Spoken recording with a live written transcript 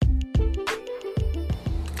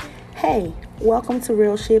Hey, welcome to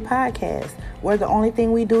Real Shit Podcast, where the only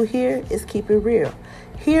thing we do here is keep it real.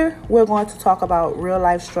 Here, we're going to talk about real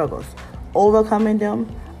life struggles, overcoming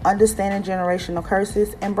them, understanding generational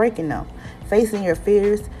curses, and breaking them, facing your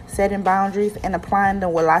fears, setting boundaries, and applying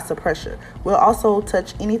them with lots of pressure. We'll also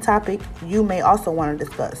touch any topic you may also want to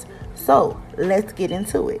discuss. So, let's get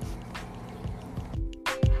into it.